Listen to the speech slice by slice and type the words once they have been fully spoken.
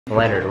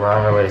Leonard, we're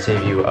on our way to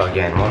save you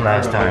again, one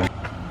last time.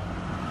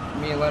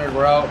 Me and Leonard,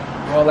 we're out.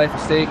 Raw life at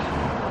stake.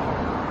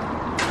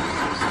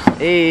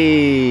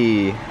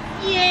 Hey!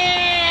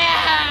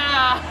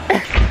 Yeah!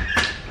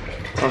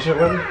 T-shirt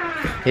ready?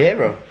 Yeah,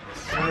 bro.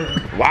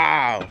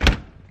 Wow!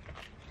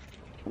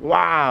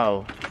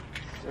 Wow!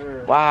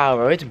 Wow,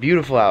 bro, it's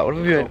beautiful out. What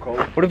have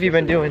you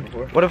been doing?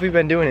 What have we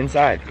been doing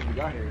inside?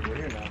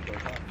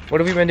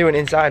 What have we been doing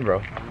inside,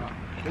 bro?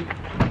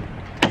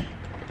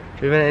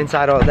 We've been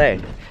inside all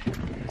day.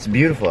 It's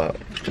beautiful out.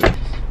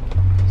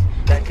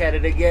 Back at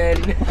it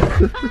again.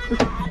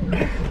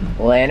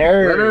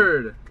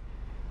 Leonard.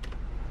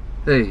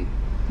 Hey,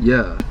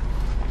 yeah.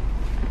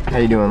 How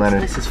you doing,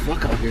 Leonard? It's nice as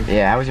fuck out here.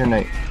 Yeah, how was your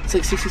night? It's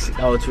like 66.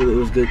 Oh, it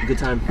was good. Good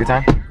time. Good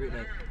time? Great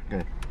night.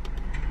 Good.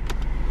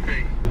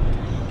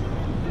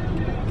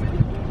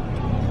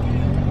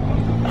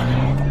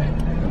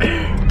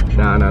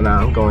 No,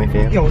 I'm going,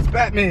 fam. Yo, it's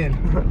Batman.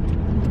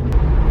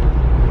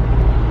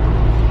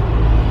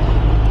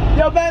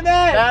 Yo,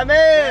 Batman!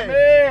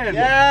 Batman!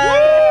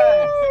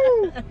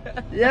 Yeah!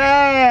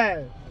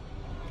 Yeah!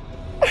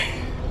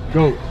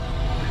 Go.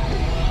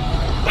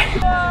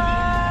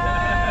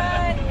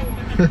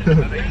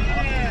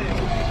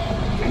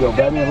 Yo,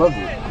 Batman loves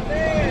it.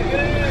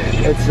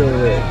 That's so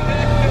lit.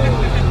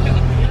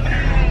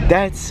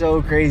 That's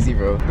so crazy,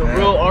 bro. The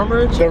real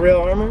armor? The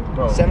real armor?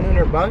 Bro.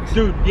 $700?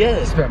 Dude,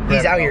 yes.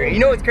 He's out here. You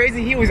know what's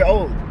crazy? He was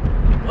old.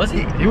 Was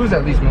he? He was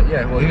at least,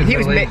 yeah, well, he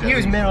was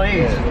middle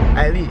aged.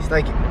 At least,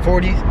 like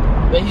 40s.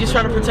 Man, he's just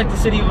trying to protect the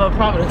city of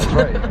Providence.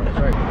 Right.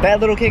 That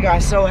little kid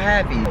got so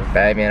happy.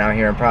 Batman out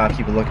here in Prov,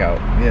 keep a lookout.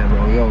 Yeah,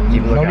 bro, yo,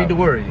 Keep a lookout. no need to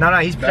worry. No,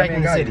 he's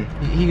protecting the city.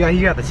 He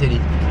got the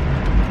city.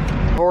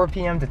 4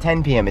 p.m. to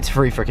 10 p.m. It's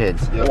free for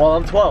kids. Yep. Well,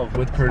 I'm 12.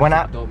 With per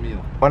adult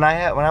meal. When I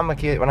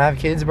have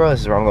kids, bro,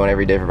 this is where I'm going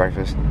every day for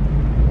breakfast.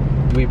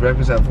 We eat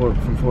breakfast at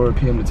from 4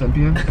 p.m. to 10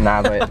 p.m.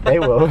 Nah, but they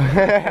will.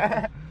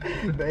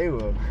 They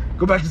will.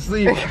 Go back to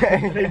sleep.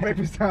 Hey,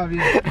 breakfast time,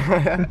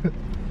 yeah.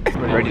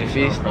 Ready to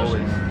feast?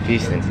 Always.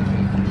 Feasting.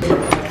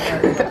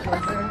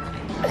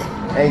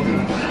 Thank you.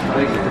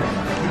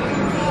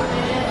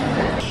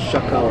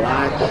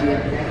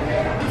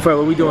 Chocolate. Fred,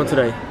 what we doing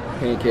today?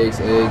 Pancakes,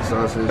 eggs,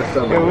 sausage.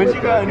 Yo, what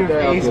you got on your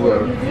face,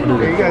 bro?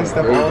 You got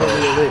stuff all over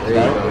your lips, There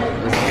you bro. go.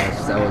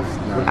 That was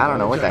not, I don't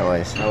know what that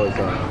was. That was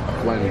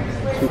blending.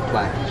 Too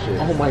black and shit.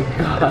 Oh my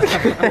god.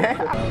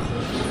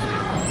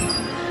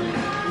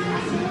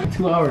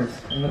 2 hours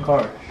in the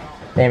car.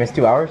 Damn, it's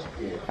 2 hours?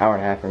 Yeah. Hour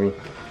and a half for me.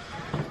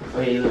 Oh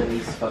yeah, you look at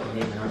these fucking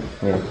names, huh?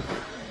 Yeah.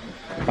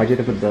 Why'd you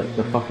have to put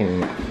the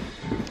fucking...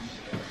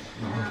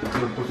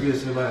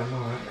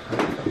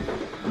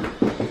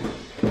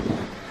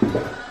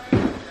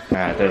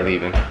 Alright, they're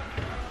leaving.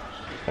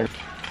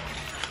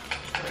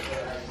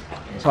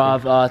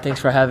 Prov, thanks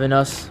for having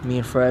us, me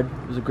and Fred.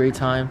 It was a great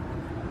time.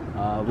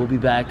 We'll be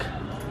back.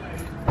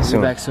 We'll be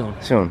back soon.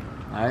 Soon.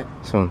 Alright?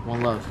 Soon.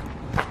 One love.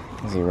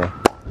 Zero.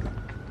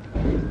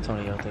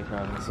 Tony, yo, thanks for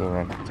having us. See you,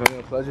 man. Tony,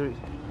 a pleasure.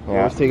 Yeah.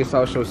 Always take us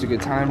out, show us a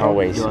good time. Bro.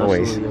 Always, Yo,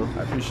 always. absolutely, yo.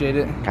 I appreciate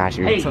it. Got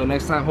you. Until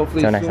next time,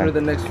 hopefully Till next sooner time.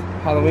 than next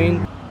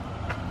Halloween.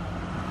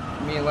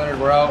 Me and Leonard,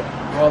 we're out.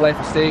 Raw life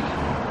at stake.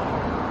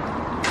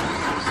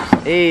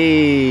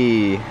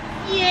 Hey.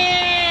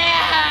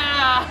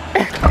 Yeah!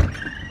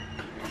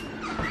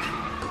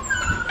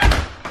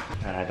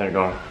 Alright, they're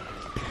going.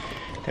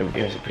 It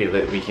was a pretty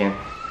lit weekend.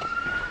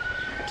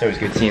 So it was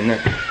good seeing them.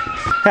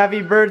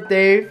 Happy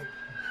birthday!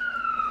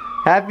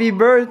 Happy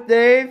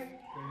birthday!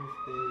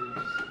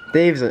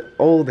 Dave's an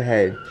old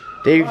head.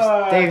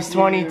 Dave's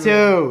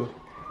 22.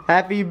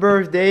 Happy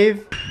birthday,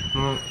 Dave.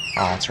 Oh,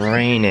 it's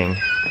raining.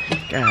 God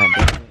damn it.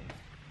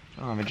 I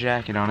don't have a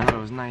jacket on. I thought it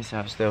was nice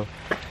out still.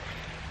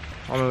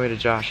 On my way to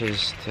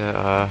Josh's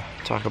to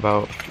talk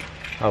about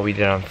how we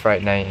did on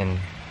Friday night and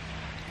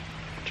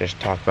just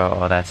talk about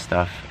all that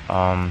stuff.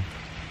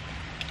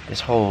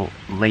 This whole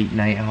late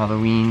night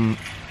Halloween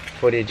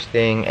footage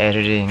thing,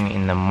 editing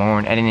in the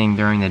morning, editing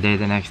during the day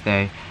the next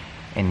day,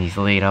 and these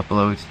late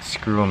uploads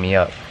screwing me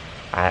up.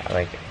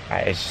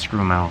 It's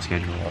screwing my whole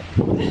schedule up.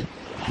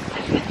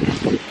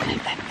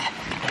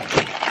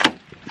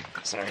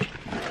 Sorry,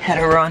 had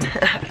to run.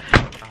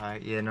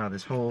 Yeah, no,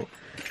 this whole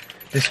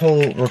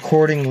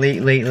recording late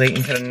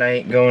into the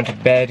night, going to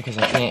bed because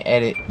I can't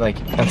edit like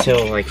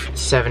until like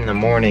 7 in the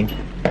morning.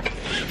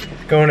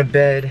 Going to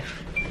bed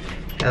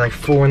at like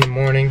 4 in the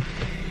morning,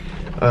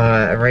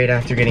 right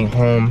after getting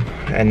home,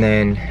 and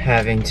then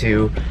having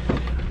to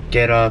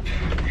get up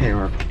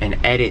and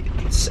edit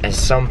at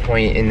some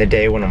point in the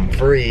day when I'm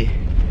free,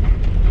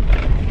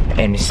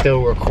 and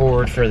still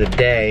record for the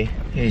day.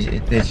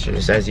 It's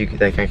just, as you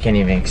like, I can't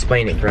even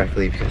explain it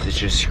correctly because it's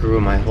just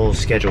screwing my whole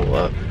schedule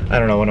up. I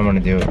don't know what I'm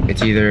gonna do.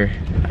 It's either,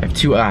 I have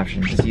 2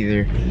 options. It's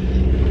either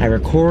I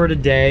record a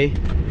day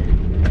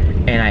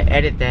and I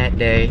edit that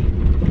day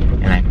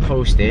and I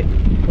post it,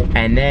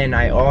 and then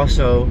I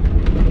also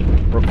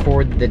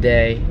record the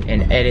day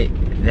and edit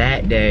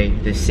that day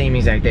the same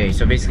exact day.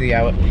 So basically,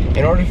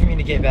 in order for me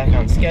to get back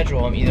on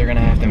schedule, I'm either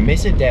gonna have to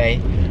miss a day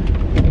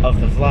of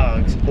the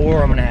vlogs,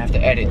 or I'm gonna have to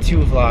edit 2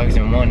 vlogs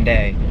in one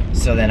day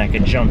so then I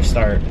could jump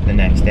start the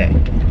next day.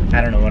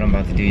 I don't know what I'm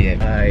about to do yet.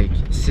 Like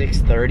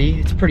 6:30,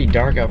 it's pretty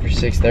dark out for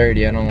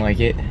 6:30, I don't like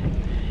it.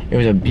 It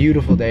was a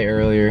beautiful day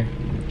earlier.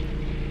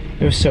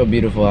 It was so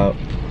beautiful out.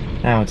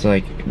 Now it's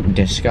like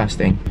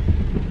disgusting.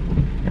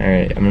 All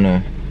right, I'm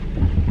gonna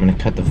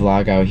cut the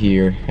vlog out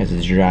here as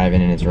it's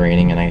driving and it's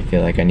raining and I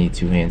feel like I need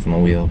 2 hands on the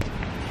wheel.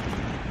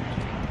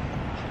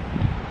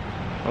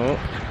 Oh,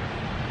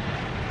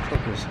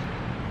 focus.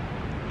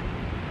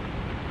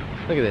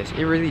 Look at this,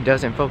 it really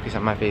doesn't focus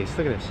on my face.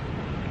 Look at this.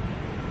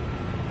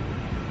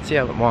 See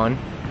how 1,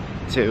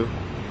 2,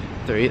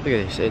 3, look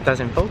at this, it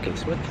doesn't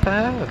focus. What the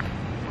hell?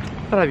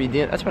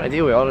 That's what I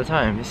deal with all the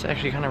time. It's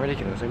actually kind of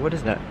ridiculous. Like, what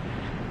is that?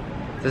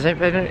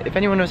 If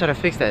anyone knows how to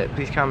fix that,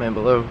 please comment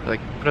below. Like,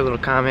 put a little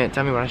comment,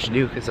 tell me what I should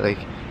do, because like,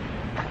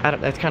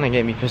 that's kind of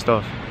getting me pissed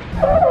off.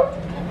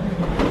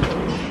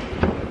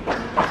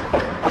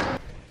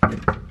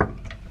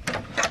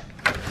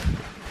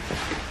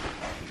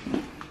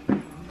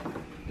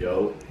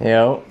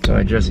 Yo. So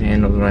I just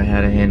handled what I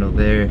had to handle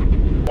there.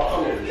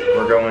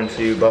 We're going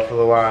to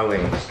Buffalo Wild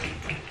Wings.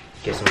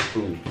 Get some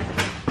food.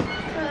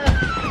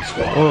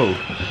 Whoa, you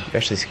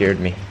actually scared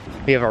me.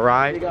 We have a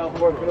ride.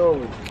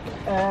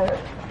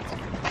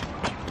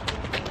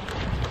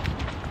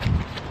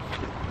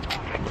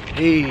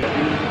 Hey.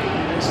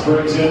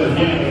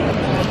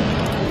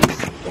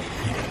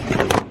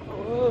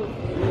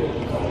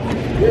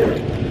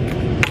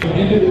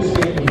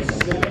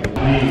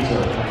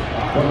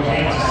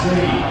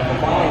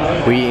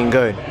 We eating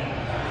good.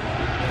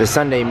 The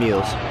Sunday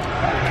meals.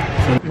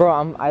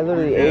 Bro, I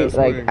literally ate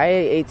I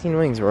ate 18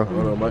 wings, bro.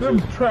 Them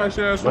trash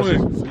ass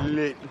wings.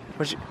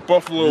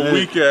 Buffalo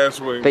weak ass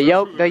wings. The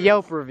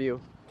Yelp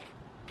review.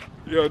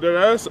 Yo, that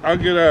ass I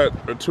get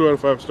at a 2 out of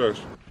 5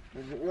 stars.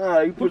 Nah,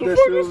 you put What the that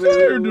fuck shit is over that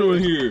there. you're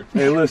doing here?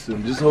 Hey,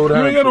 listen, just hold on.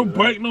 You ain't got no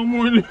bite no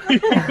more than me.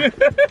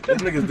 This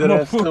nigga's dead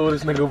ass stole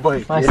this nigga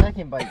bike. My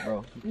second bike,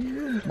 bro.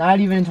 Not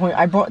even in 20.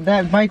 I brought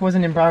that bike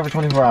wasn't in power for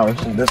 24 hours.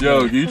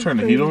 Yo, you turn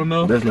the heat on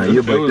though? That's not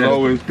your bike. It was That's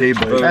always they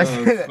bike. That's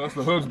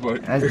the hood's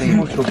bike. That's We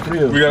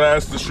the We gotta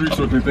ask the streets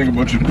what they think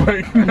about your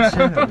bike.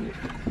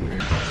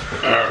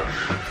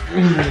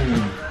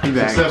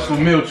 Successful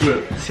meal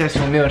trip.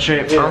 successful meal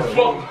trip. I'm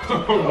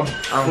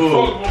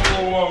full.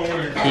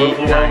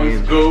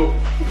 Let's go.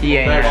 He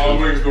ain't Back happy. all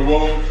wings to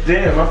roll.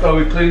 Damn, I thought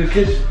we cleaned the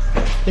kitchen.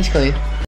 It's clean.